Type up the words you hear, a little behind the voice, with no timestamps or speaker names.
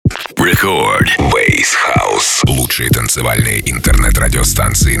Record. Bass House. Лучшие танцевальные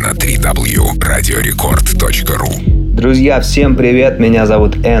интернет-радиостанции на www.radiorecord.ru. Друзья, всем привет! Меня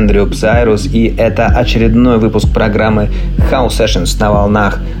зовут PSYRUS, и это очередной выпуск программы HouSessions на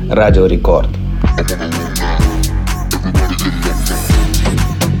волнах Радио Рекорд.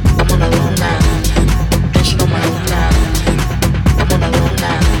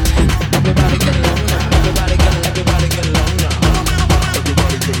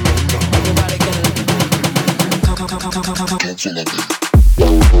 Everybody get low.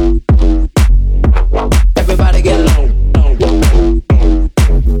 Everybody get low.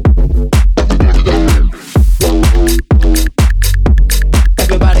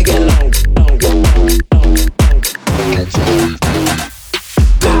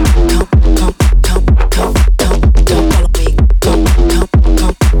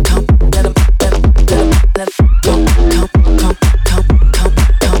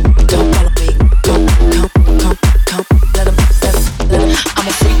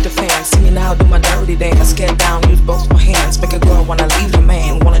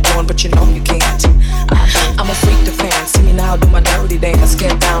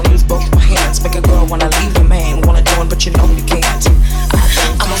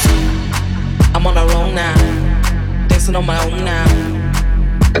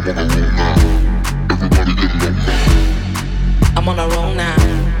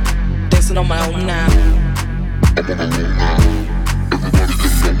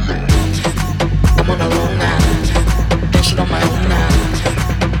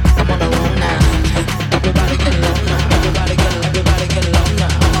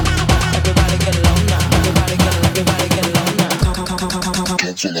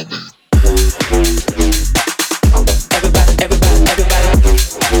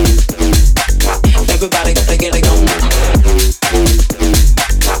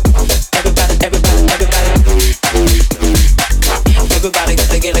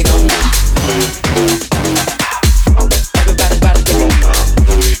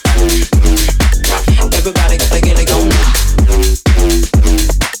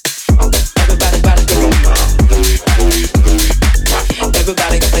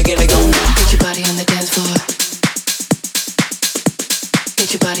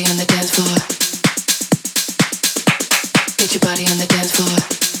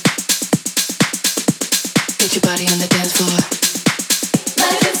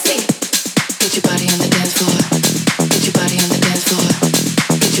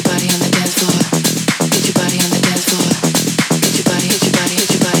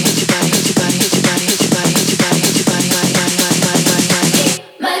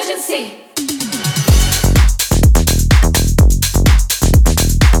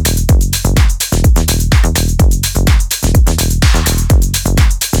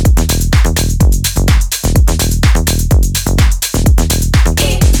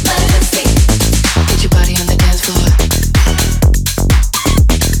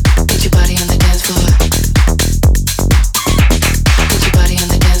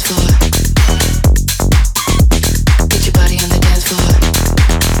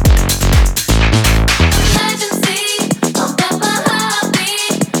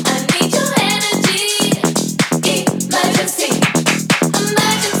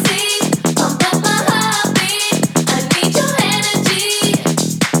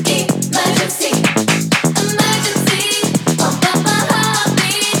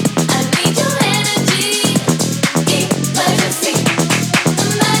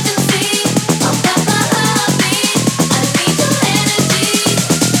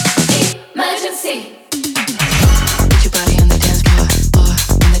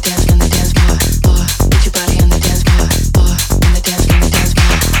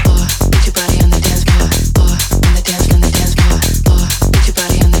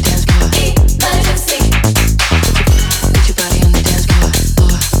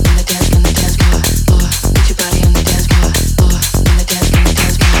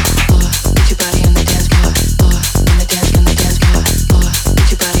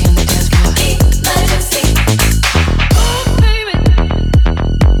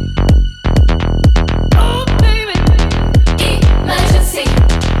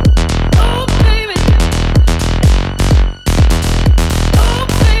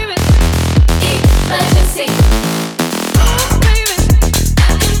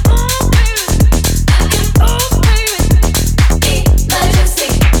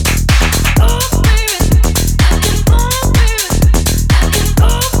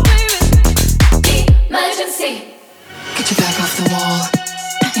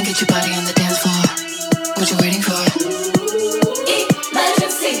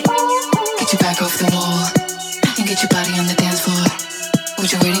 Get your back off the wall and get your body on the dance floor.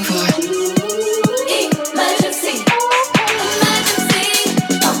 What you waiting for? Emergency. Emergency.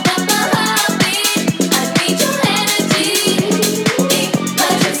 Pump up my heartbeat. I need your energy.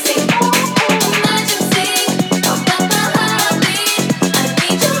 Emergency. Emergency. Pump up my heartbeat. I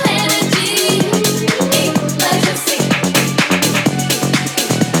need your energy. Emergency.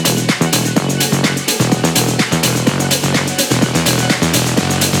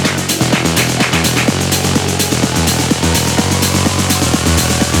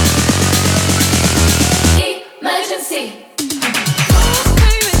 Emergency.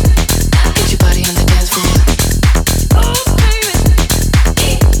 Get your body on the dance floor.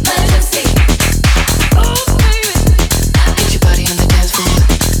 Emergency. Get your body on the dance floor.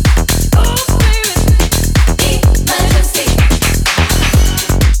 Emergency.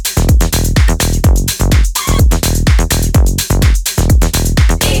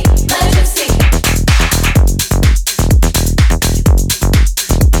 Emergency.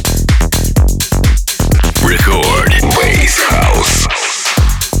 Record Bass House.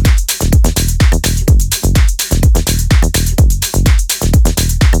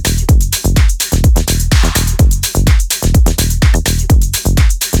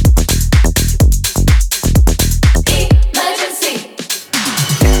 Emergency.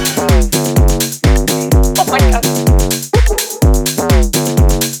 Oh my god.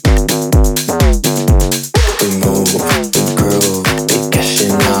 We move, we groove, we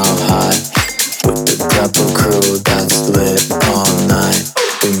cashing out high with the double crew that's lit all night.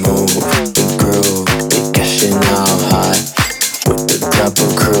 We move, we groove, we cashing out high with the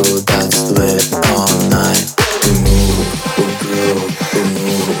double crew that's lit all night. We move, we groove, we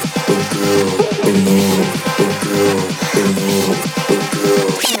move, we groove, we move, we groove, we move, we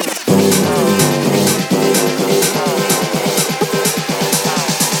groove.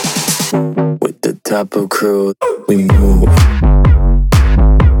 With the double crew, we move.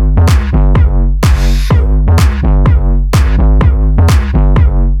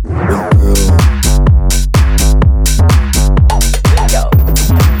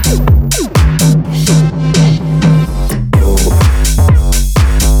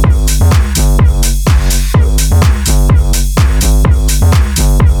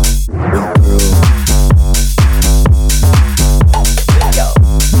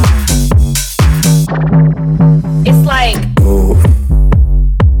 It's like, Move.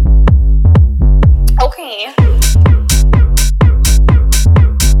 okay.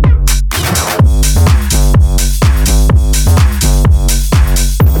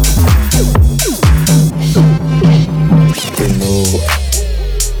 We move.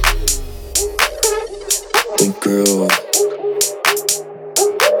 We groove.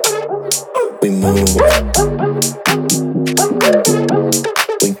 We move.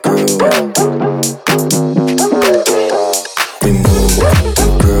 We groove. We move. We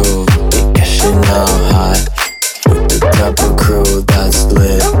groove. We cashing out high with the double crew that's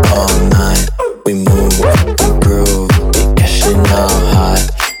lit all night. We move. We groove. We cashing out high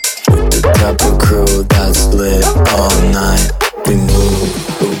with the double crew that's lit all night. We move,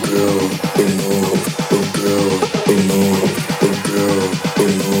 we groove, we move, we groove, we move, we groove, we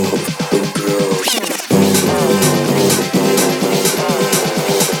move, we groove.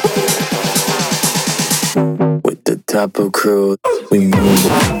 With the double crew, we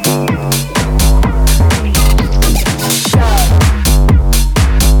move.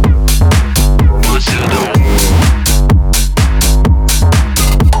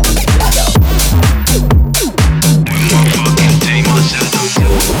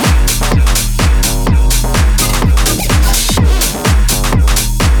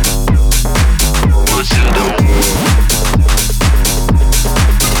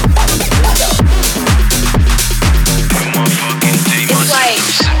 It's like,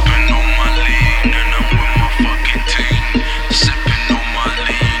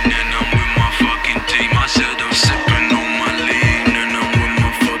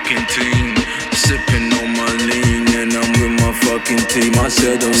 team. I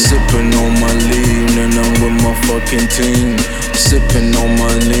said I'm sipping on my lean and I'm with my fucking team. Sipping on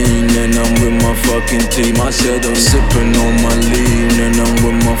my lean and I'm with my fucking team. I said I'm sipping on my lean and I'm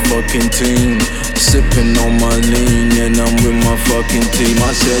with my fucking team. Sipping on my lean and I'm with my fucking team.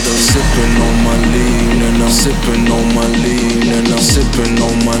 I said I'm sipping on my lean and I'm sipping on my lean and I'm sipping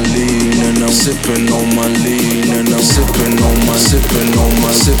on my lean and I'm sipping on my lean and I'm sipping on my sipping on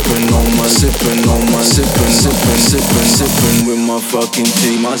my sipping on my sipping on my sipping sipping sipping sipping with my fucking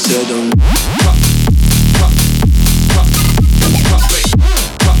team. I said I'm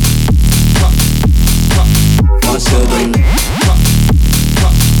I said I'm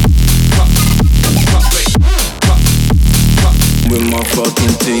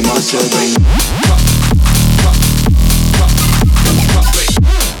fucking team, I said them.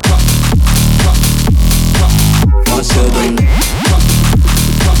 I said them.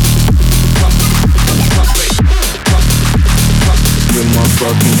 With my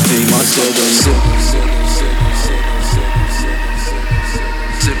fucking team, I said them.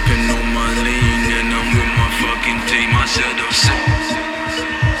 Sipping on my lean and I'm with my fucking team, I said them.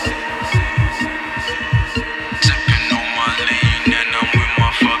 Sipping on my lean and I'm with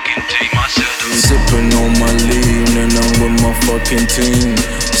my fucking team, I said them. Sipping on my lean and I'm with my fucking team.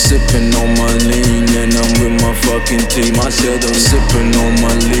 Sipping on my lean and I'm with my fucking team, I said I'm sipping on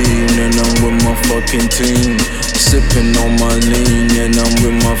my lean and I'm with my fucking team. Sipping on my lean and I'm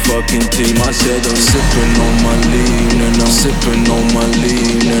with my fucking team, I said I'm sipping on my lean and I'm sipping on my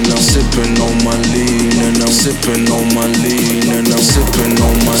lean and I'm sipping on my lean and I'm sipping on my lean and I'm sipping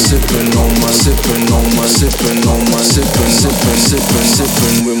on my sipping on my sipping on my sipping on my sipping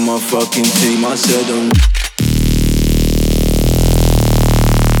with my fucking team, I said I'm.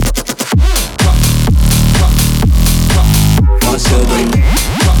 I said them.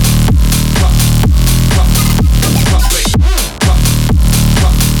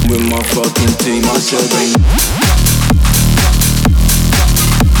 With my fucking team, I said them.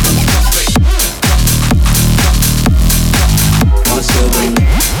 I said them.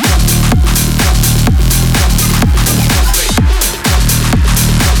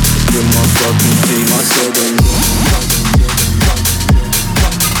 With my fucking team, I said them.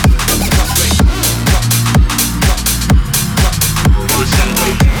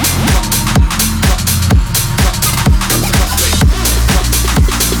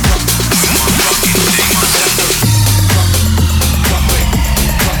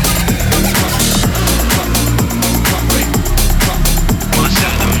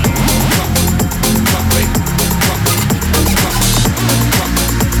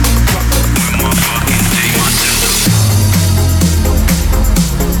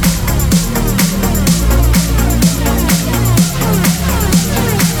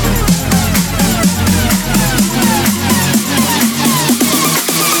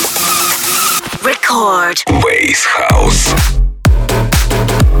 Bass House.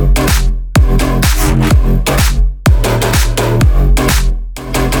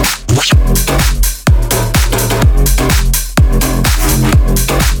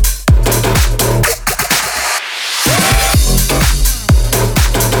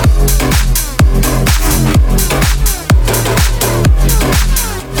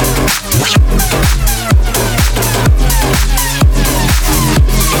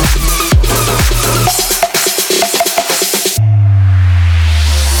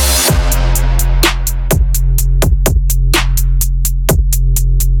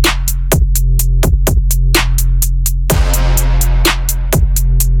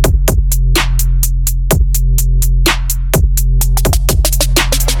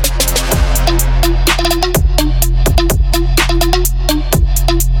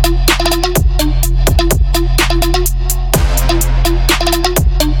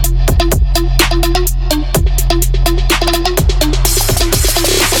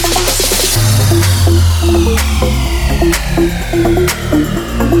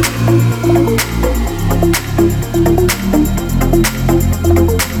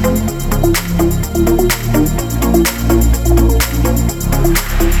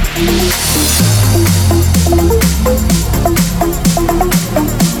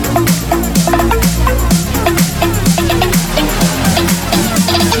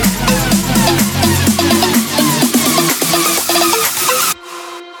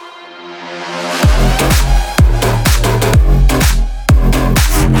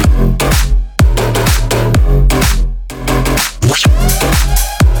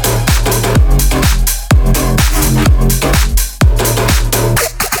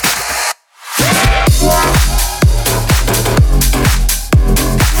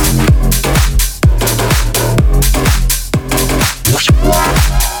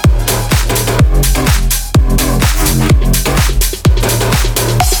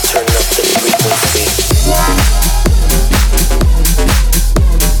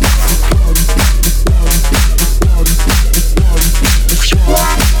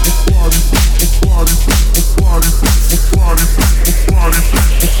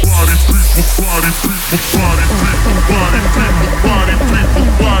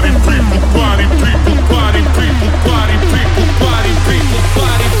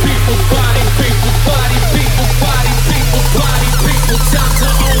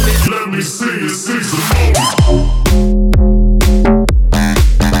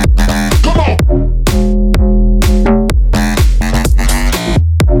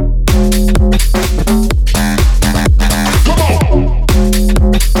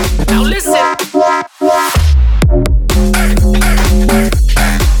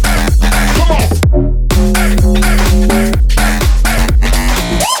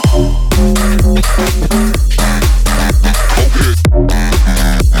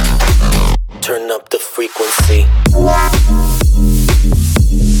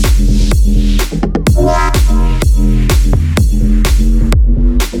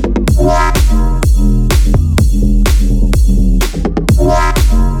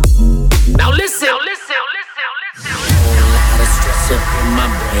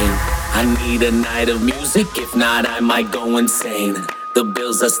 brain. I need a night of music, if not I might go insane. The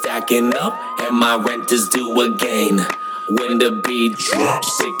bills are stacking up and my rent is due again. When the beat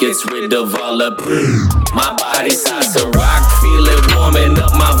drops, it gets rid of all the pain. My body's hot to rock, feel it warming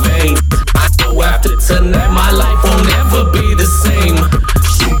up my veins. I know after tonight my life won't ever be the same.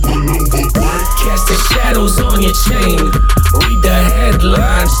 Supernova break, cast the shadows on your chain. Read the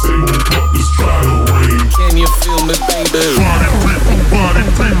headlines, say what this trial rain. Can you feel me, baby? Body people, body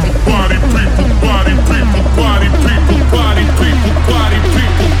people, body people, body people, body people, body people, body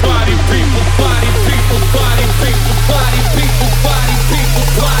people, body people, body people, body people, body people,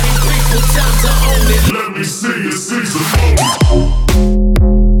 body people, time to own it. Let me see you see some more.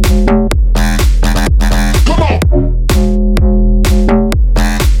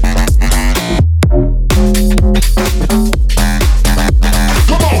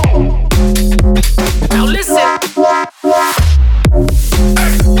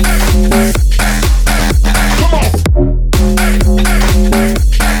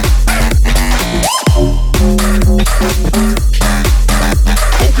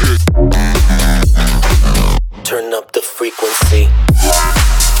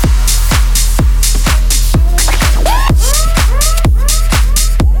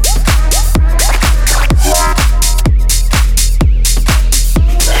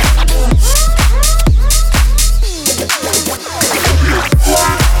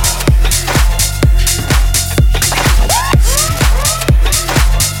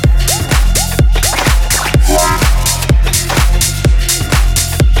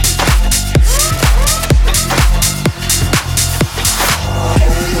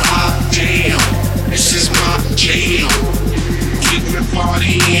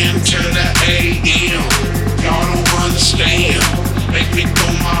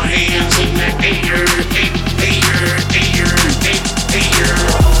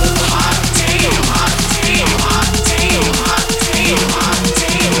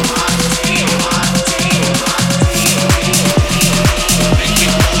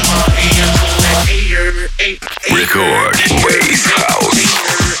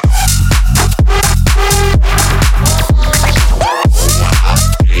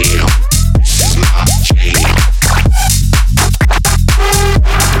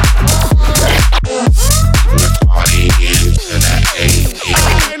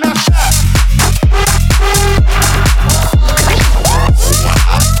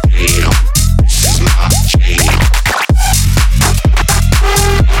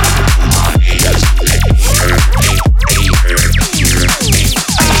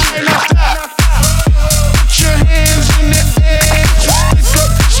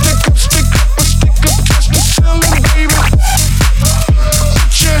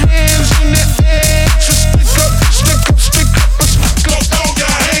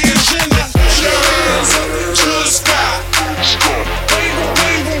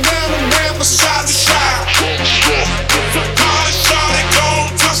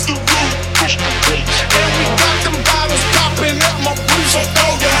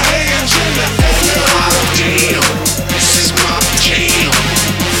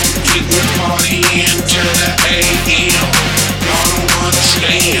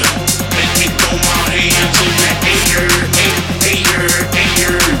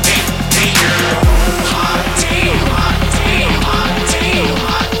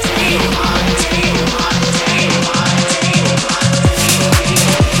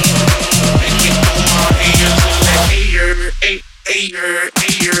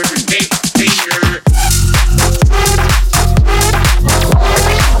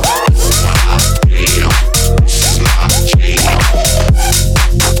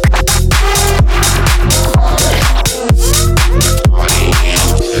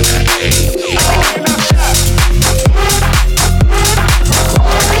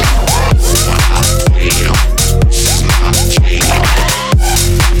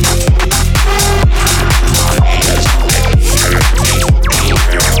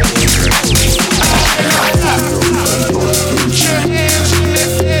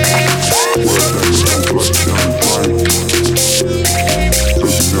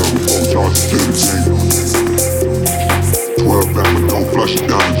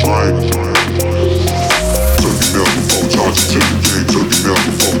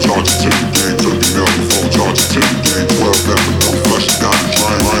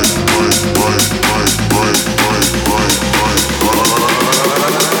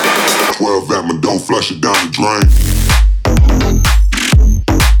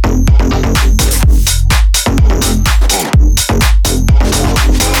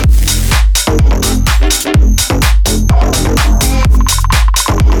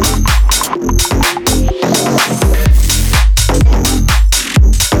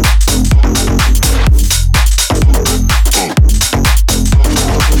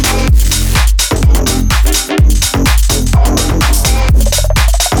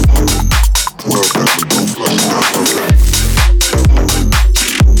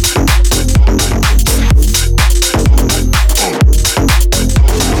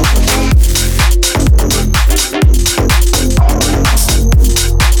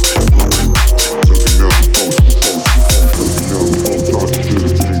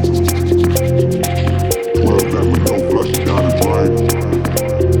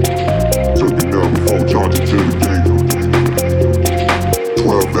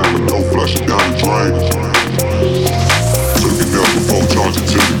 12 back, but no flush it down the drain. Took it up before charging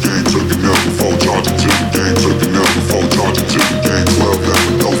to the game. Took it up before charging to the game. Took it up before charging to the game. 12 back,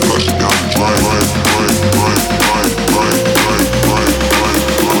 but no flush it down the drain.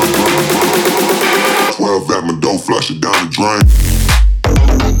 12 back, but don't flush it down the drain.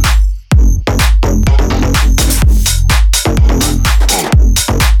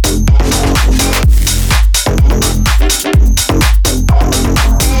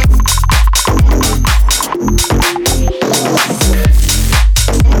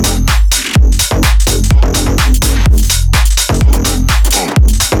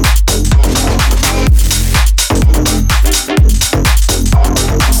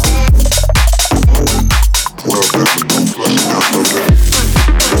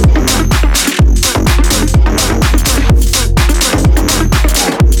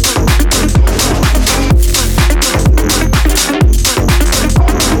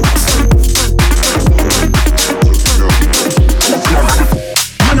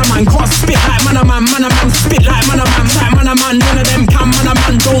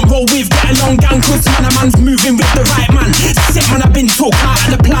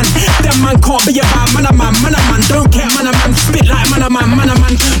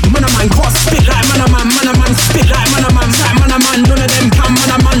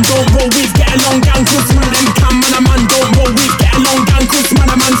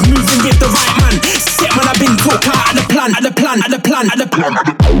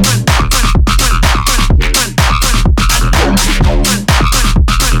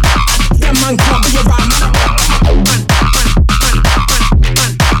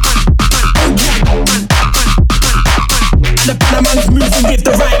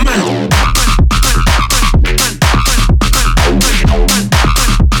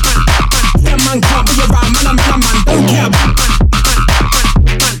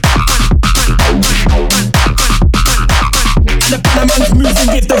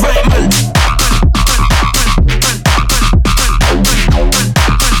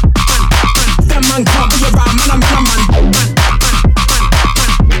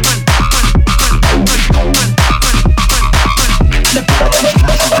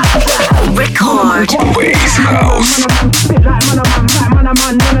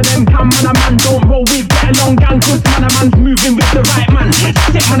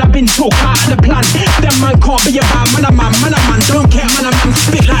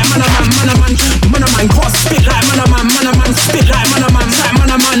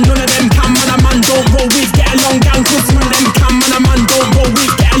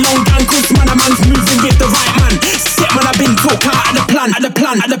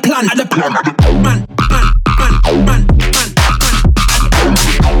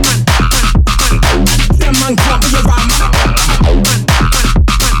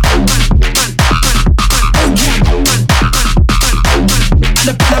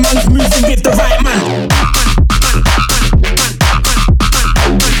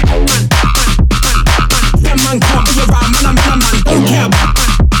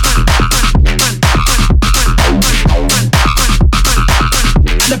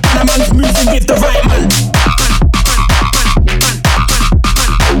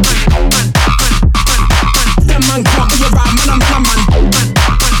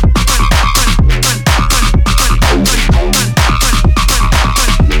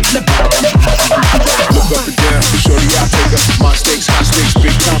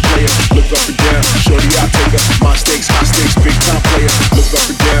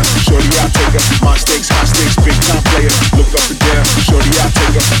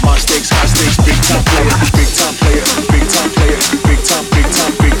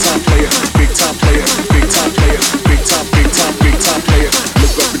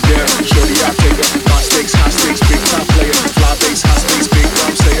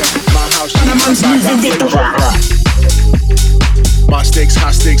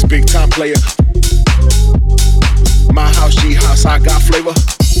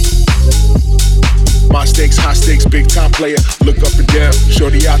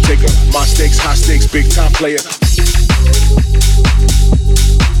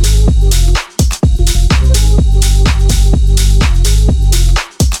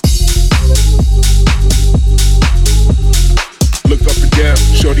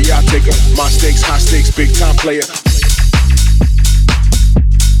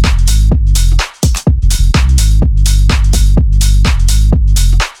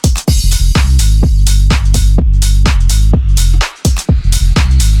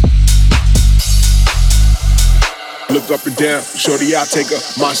 down, shorty, I'll take her.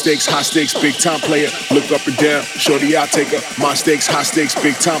 My stakes, high stakes, big time player. Look up and down, shorty, I'll take her. My stakes, high stakes,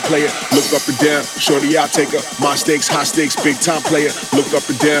 big time player. Look up and down, shorty, I'll take her. My stakes, high stakes, big time player. Look up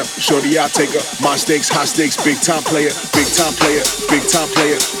and down, shorty, I'll take her. My stakes, high stakes, big time player. Big time player, big time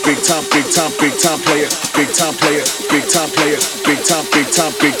player, big time player, big time player, big time player, big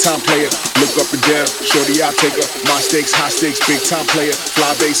time player. Look up and down, shorty, I'll take her. My stakes, high stakes, big time player.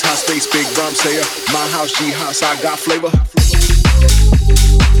 Fly bass, high space, big rhyme sayer. My house, G house, I got flavor.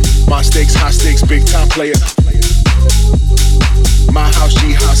 My stakes, high stakes, big time player. My house,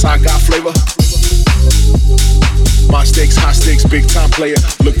 G house, I got flavor. My stakes, high stakes, big time player.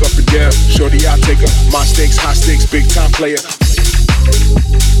 Look up and down, shorty, I'll take her. My stakes, high stakes, big time player.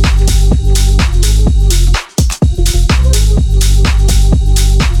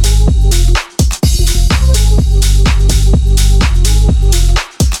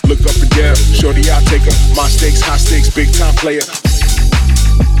 Look up and down, shorty, I'll take her. My stakes, high stakes, big time player.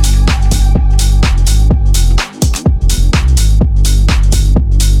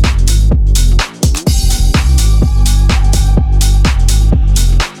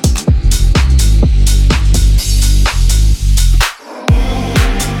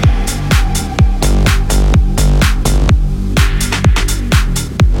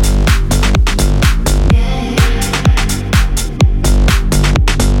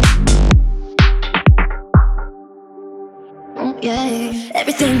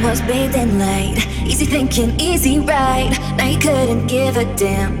 Everything was bathed in light. Easy thinking, easy ride. Now you couldn't give a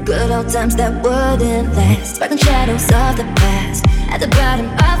damn. Good old times that wouldn't last. Sparkling shadows of the past at the bottom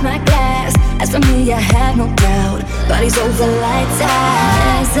of my glass. As for me, I have no doubt. Bodies over, lights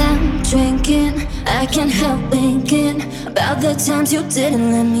out. As I'm drinking, I can't help thinking about the times you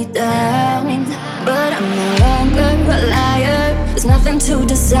didn't let me down. But I'm no longer a liar. There's nothing to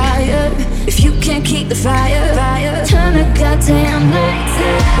desire if you can't keep the fire. Turn the goddamn lights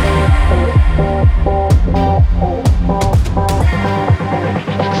out.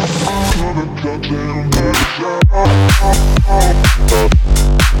 Turn the goddamn lights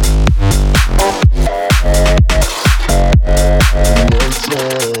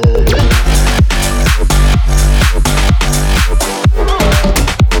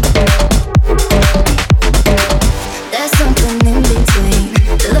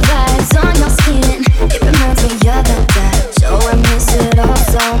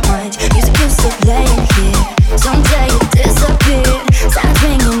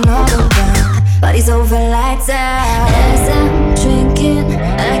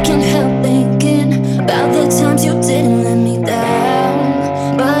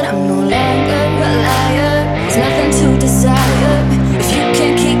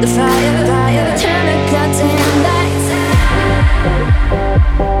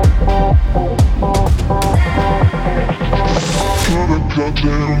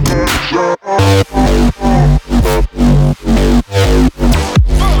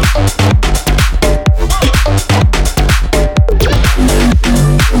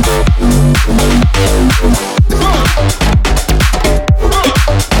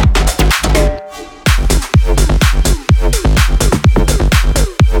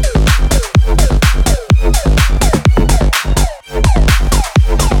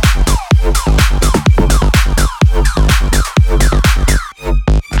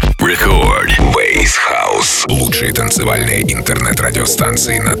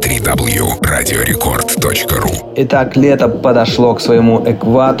интернет-радиостанции на www.radiorecord.ru. Итак, лето подошло к своему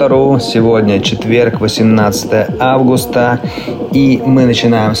экватору. Сегодня четверг, 18 августа. И мы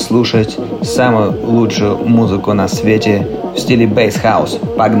начинаем слушать самую лучшую музыку на свете в стиле бейс-хаус.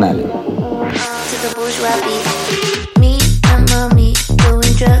 Погнали!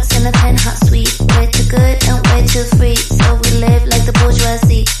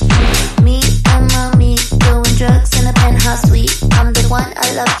 I'm the one,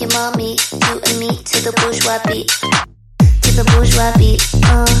 I love you, mommy. You and me to the bourgeois beat. To the bourgeois beat,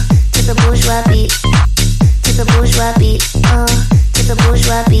 to the bourgeois beat. To the bourgeois beat, to the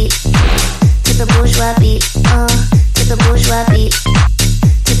bourgeois beat. To the bourgeois beat, to the bourgeois beat.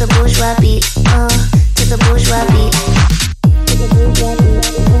 To the bourgeois beat, to the bourgeois beat. To the bourgeois beat, to the bourgeois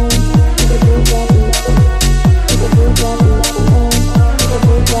beat.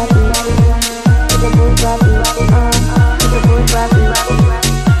 To the bourgeois beat, to the bourgeois beat. To the bourgeois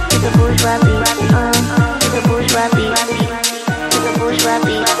beat, to the bourgeois beat. To the bourgeois beat, to the bourgeois beat. To the bourgeois beat, to the bourgeois beat. To the bourgeois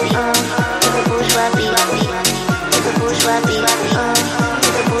beat, to the bourgeois beat. To the bourgeois beat,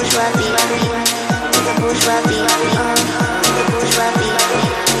 to the bourgeois beat. To the bourgeois beat,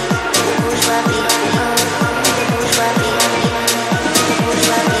 to the bourgeois beat.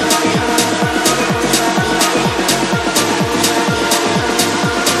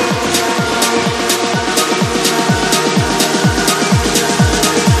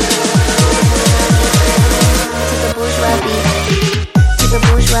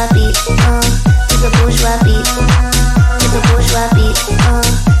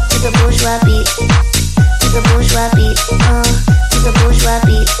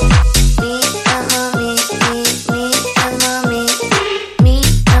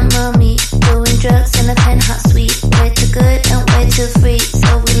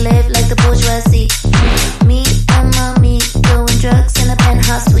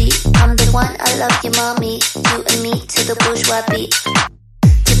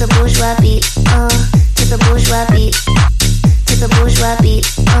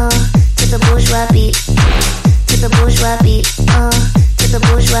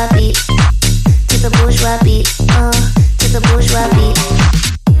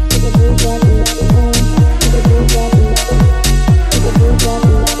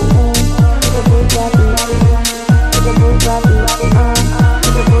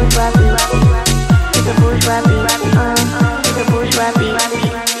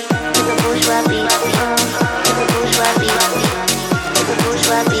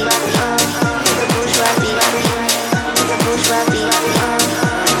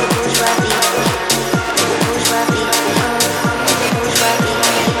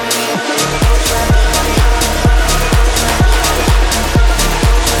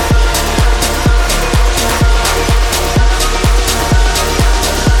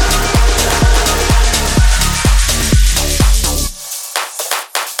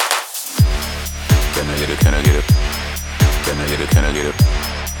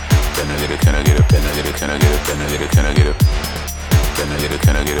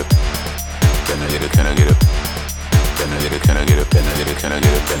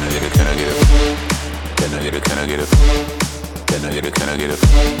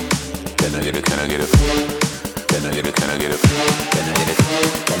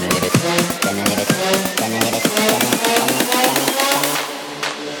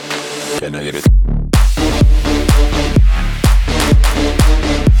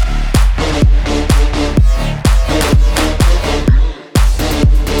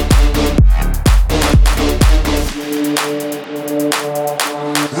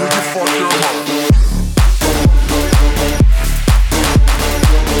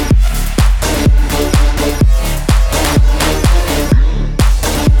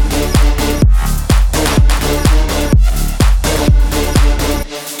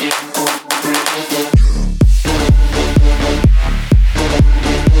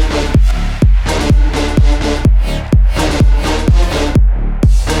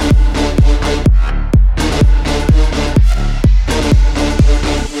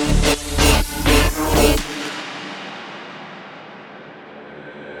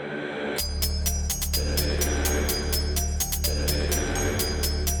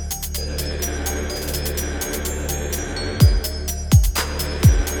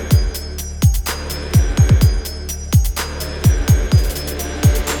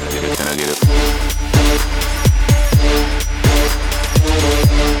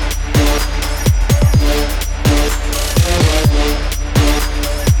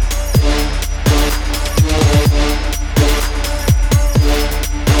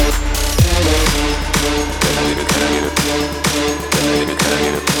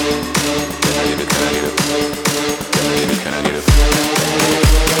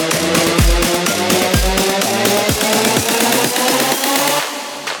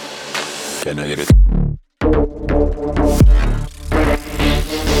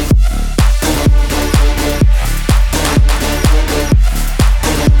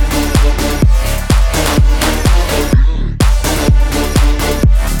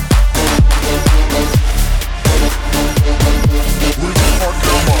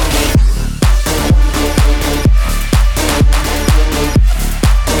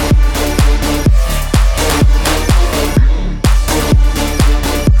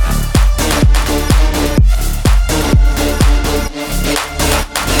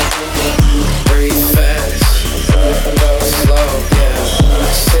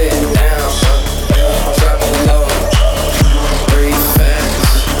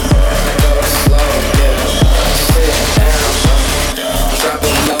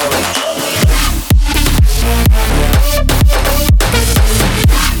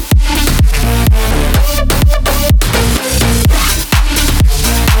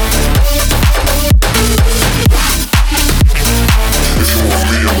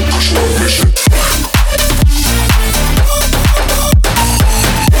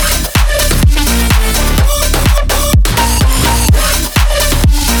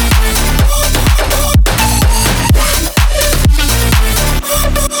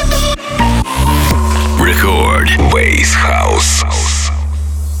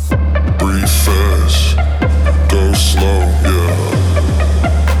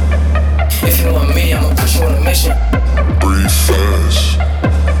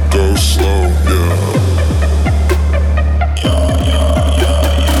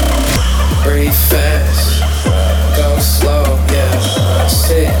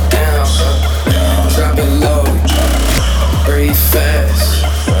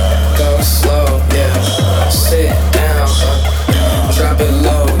 fast,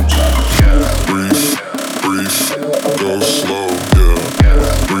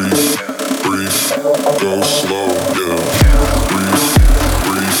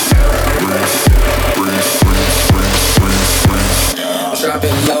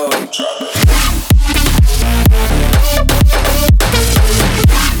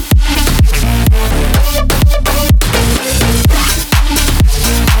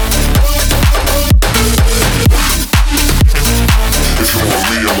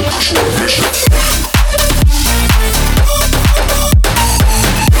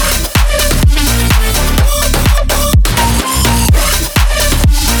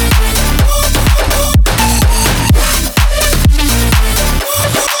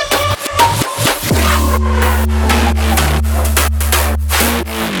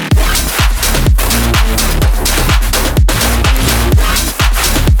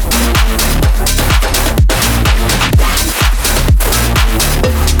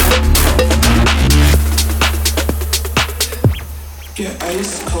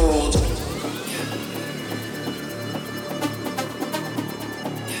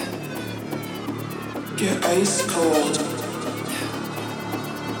 get ice cold.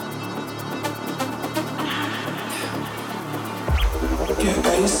 Get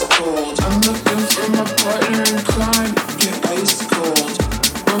ice cold. I'm looking for my partner in crime. Get ice cold.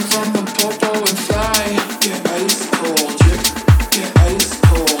 Run from the popo and fly. Get ice cold. Get ice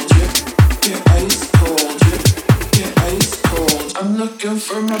cold. Get ice cold. Get ice cold. I'm looking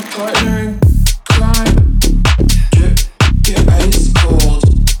for my partner in crime. Get ice cold.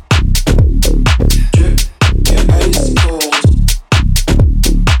 Get ice cold.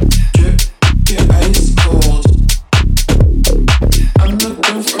 Get ice cold. I'm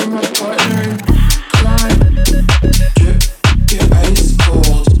looking for my partner in crime. Get ice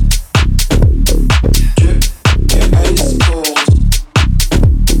cold. Get ice cold.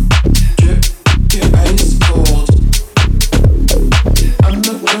 Get ice cold. I'm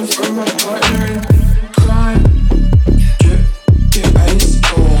looking for my partner in crime. Get ice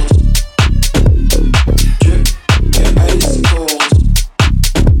cold. Get ice cold.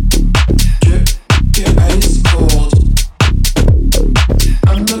 Get ice cold.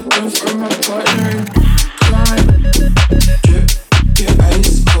 I'm looking for my partner in crime. Get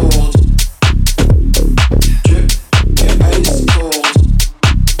ice cold. Get ice cold.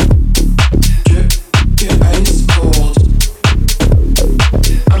 Get ice cold.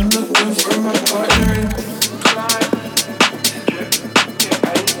 I'm looking for my partner in crime. Get ice cold.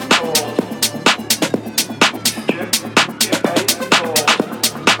 Get ice cold. Get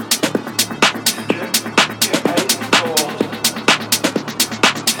ice cold.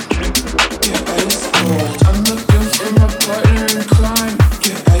 Get ice cold. I'm looking for my partner in crime.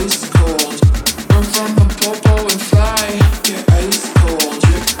 Get ice cold. Run from the popo and fly. Get ice cold.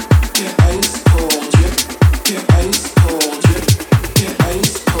 Get ice cold. Get ice cold. Get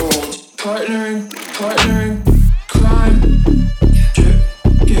ice cold. Partner in crime.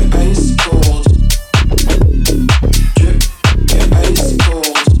 Get ice cold. Get ice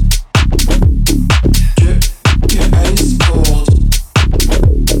cold. Get ice cold.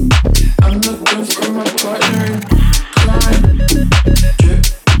 I'm looking for my partner in crime.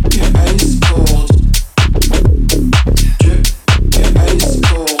 Get ice cold. Get ice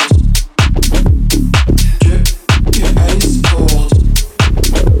cold. Get ice cold.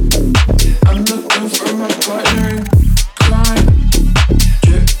 I'm looking for my partner in crime.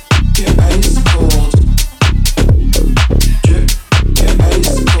 Get ice cold. Get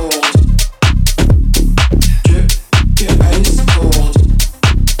ice cold. Get ice cold.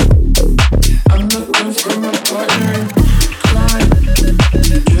 I'm looking for my partner in crime.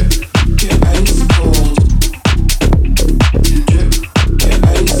 Get ice cold. Get ice cold. Get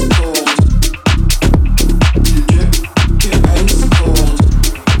ice cold. Get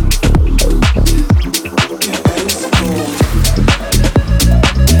ice cold.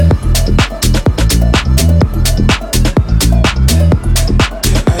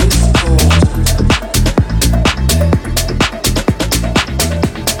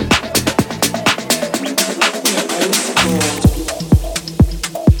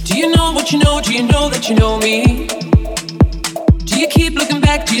 Do you know what you know? Do you know that you know me? Do you keep looking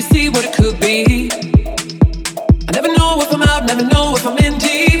back? Do you see what it could be? I never know if I'm out, never know if I'm in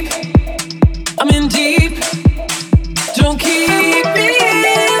deep. I'm in deep. Don't keep me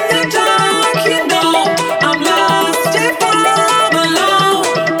in the dark, you know I'm lost if I'm alone.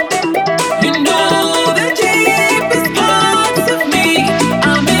 You know the deepest parts of me.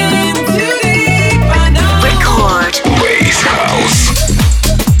 I'm in too deep, I know. Record. Wave House.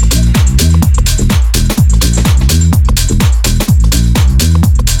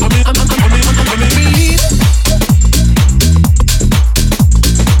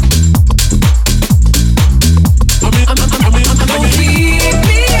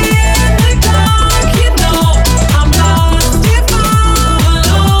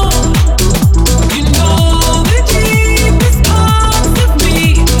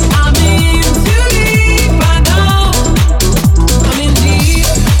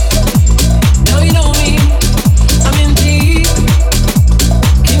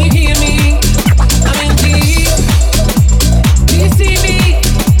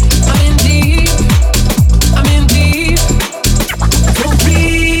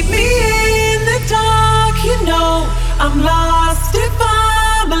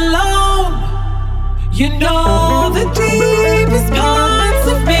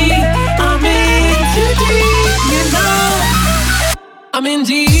 I'm in deep. I'm in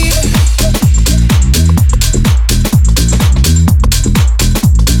deep.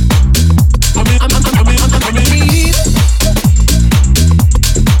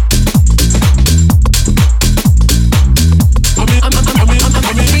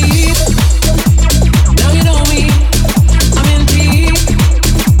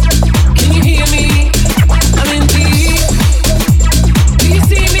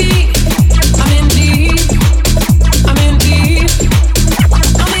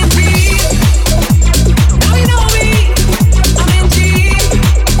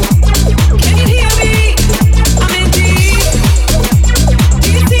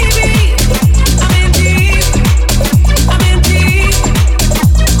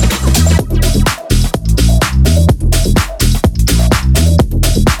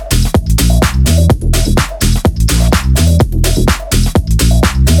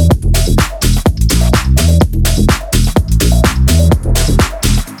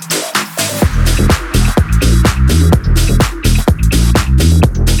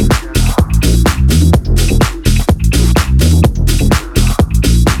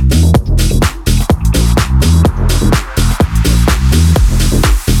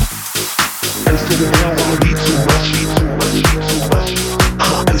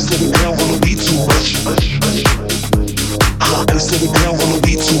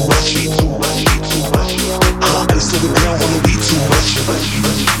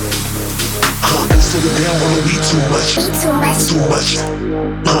 too much. Too much.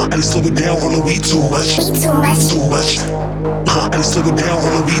 And slow it down on the weed too much. Too much. And slow it down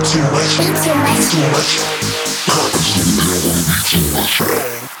on the weed too much. Too much.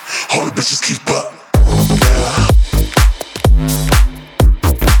 All the bitches keep up.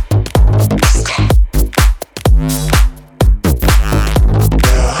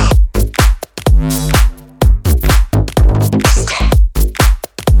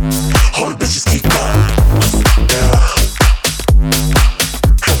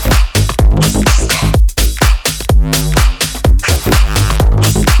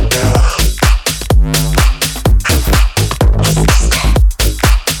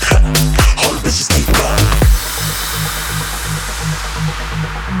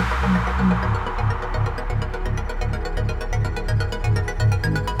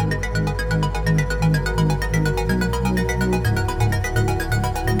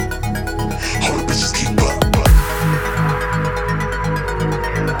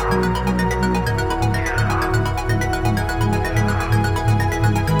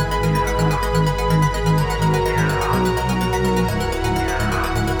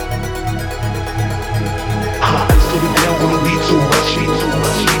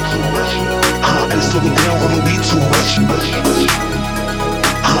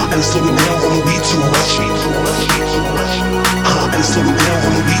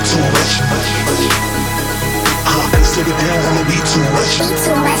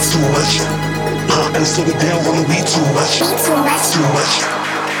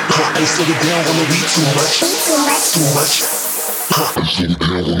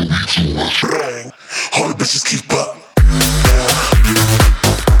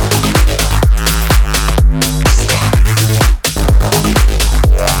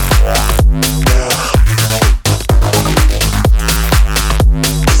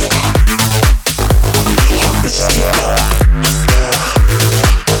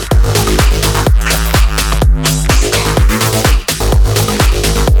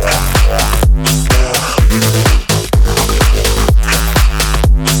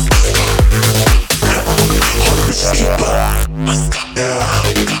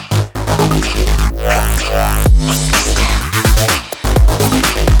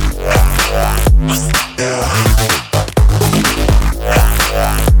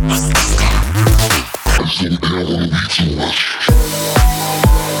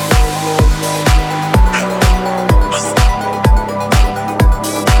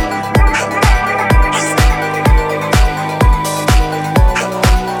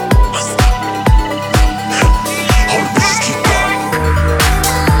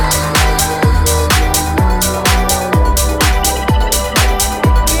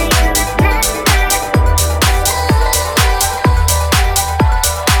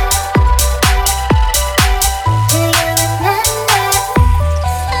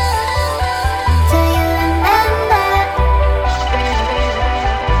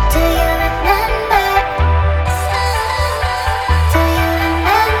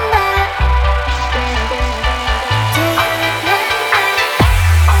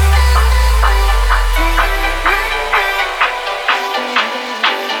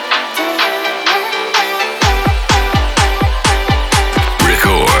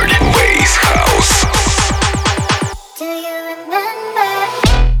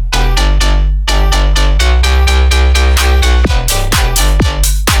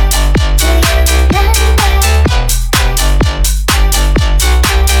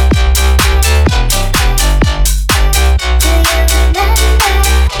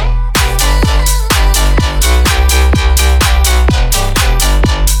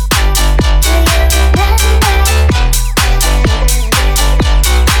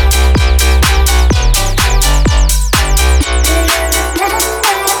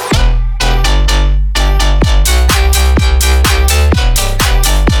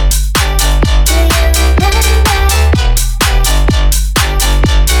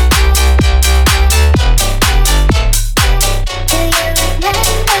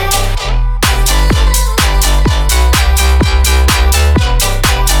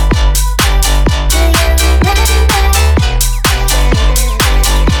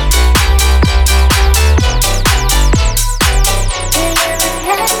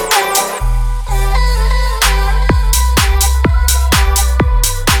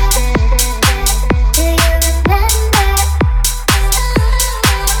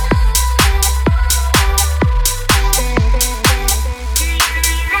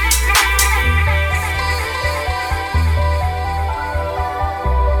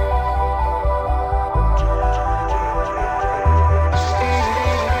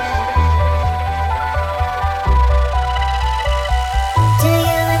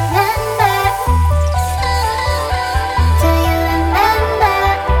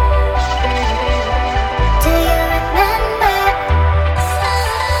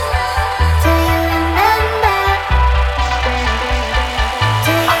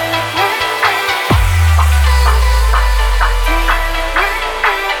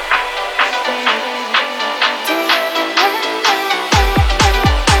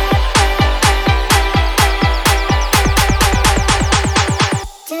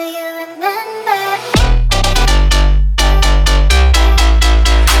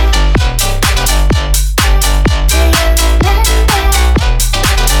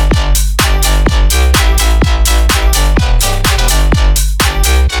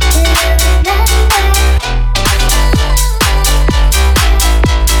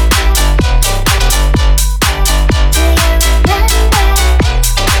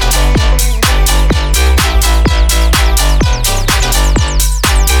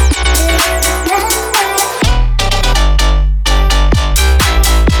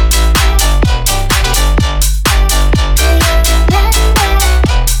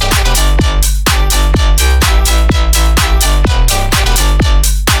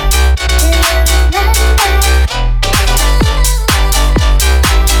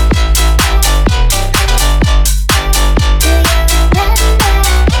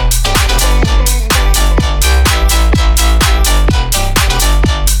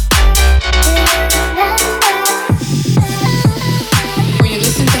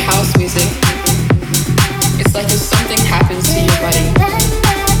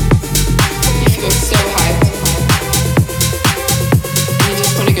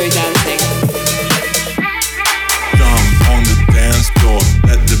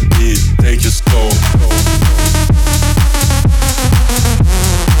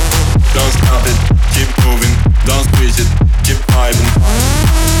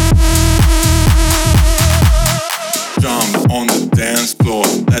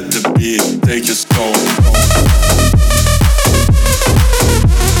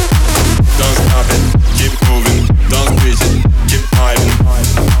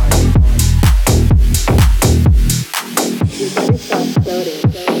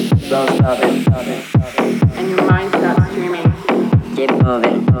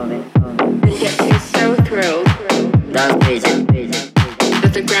 and gets you so thrilled that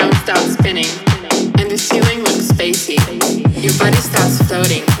the ground stops spinning and the ceiling looks spacey. Your body starts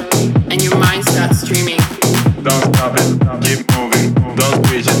floating and your mind starts dreaming. Don't stop it, keep moving, don't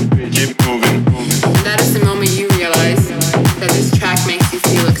squeeze it, keep moving. And that is the moment you realize that this track makes you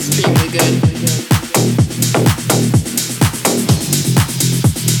feel extremely good.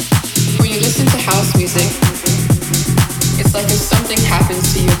 When you listen to house music, it's like if something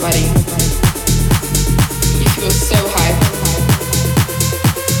happens to your body. You feel so hyped,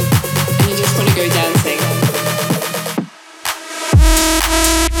 and you just want to go dancing.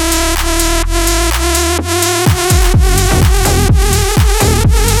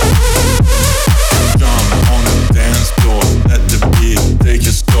 Jump on the dance floor, let the beat take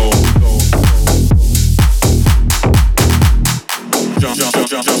your soul. Jump, jump, jump,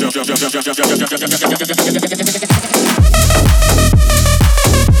 jump, jump, jump, jump, jump, jump.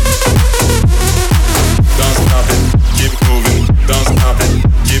 Don't stop it, keep moving. Don't stop it,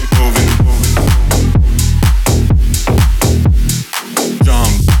 keep moving.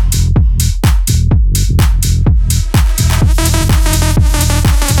 Jump.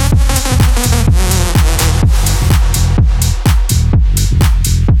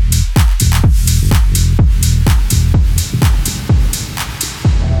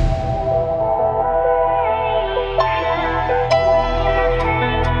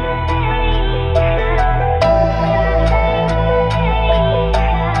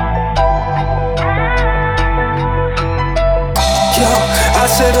 I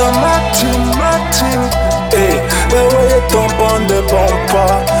said my team, hey, the way you thump on the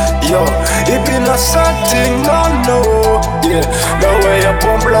bumper, yo, it been a setting, no, yeah, the way you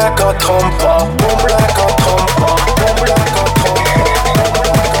bump like a thumper, bump like a thumper, bump like a thumper, bump like a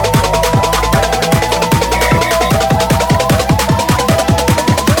thumper.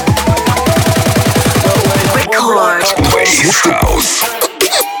 Record Wave House.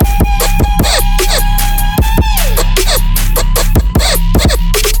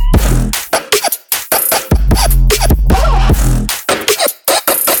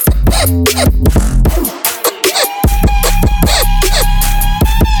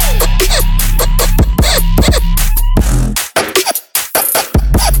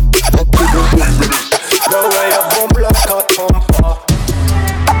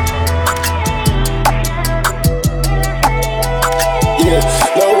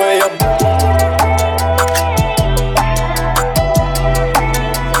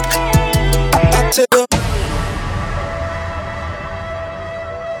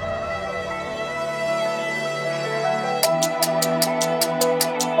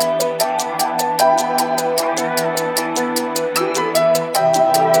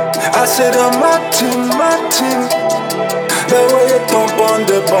 I said my team, the way you thump on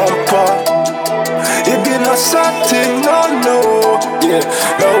the bumper, it been a setting, no, yeah,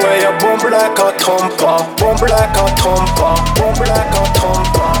 the way you bump like a thumper, bump like a thumper, bump like a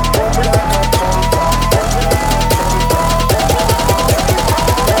thumper, bump like a thumper.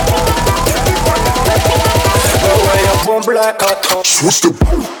 The way you bump like a thumper. Switch the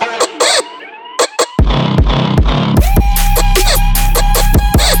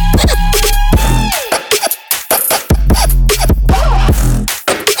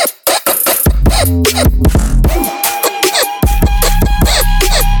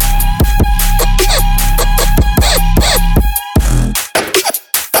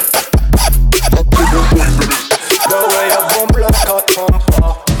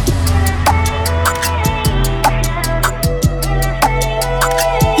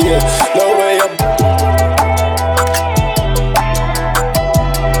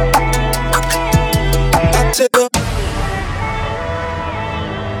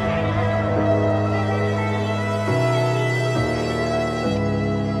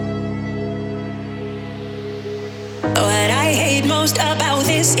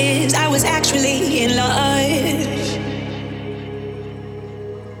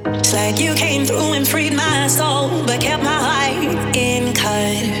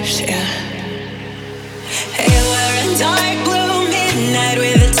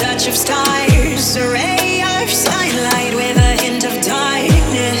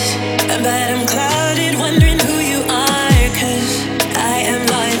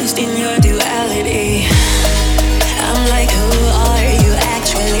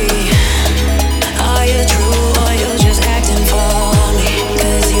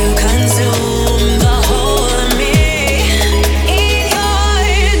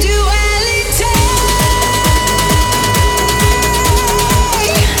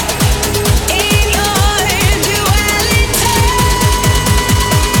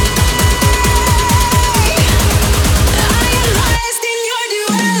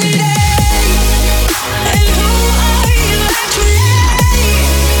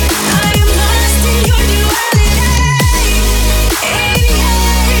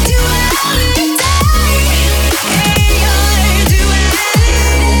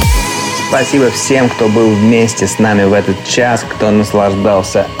спасибо всем, кто был вместе с нами в этот час, кто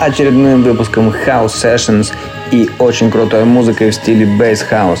наслаждался очередным выпуском HouSessions и очень крутой музыкой в стиле Bass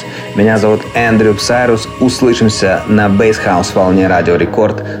House. Меня зовут Andrea PSYRUS. Услышимся на Bass House волне Радио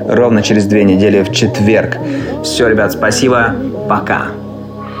Рекорд ровно через 2 недели в четверг. Все, ребят, спасибо. Пока.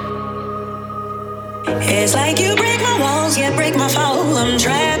 It's like you break my walls, yeah, break my fall. I'm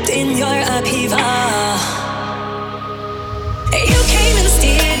trying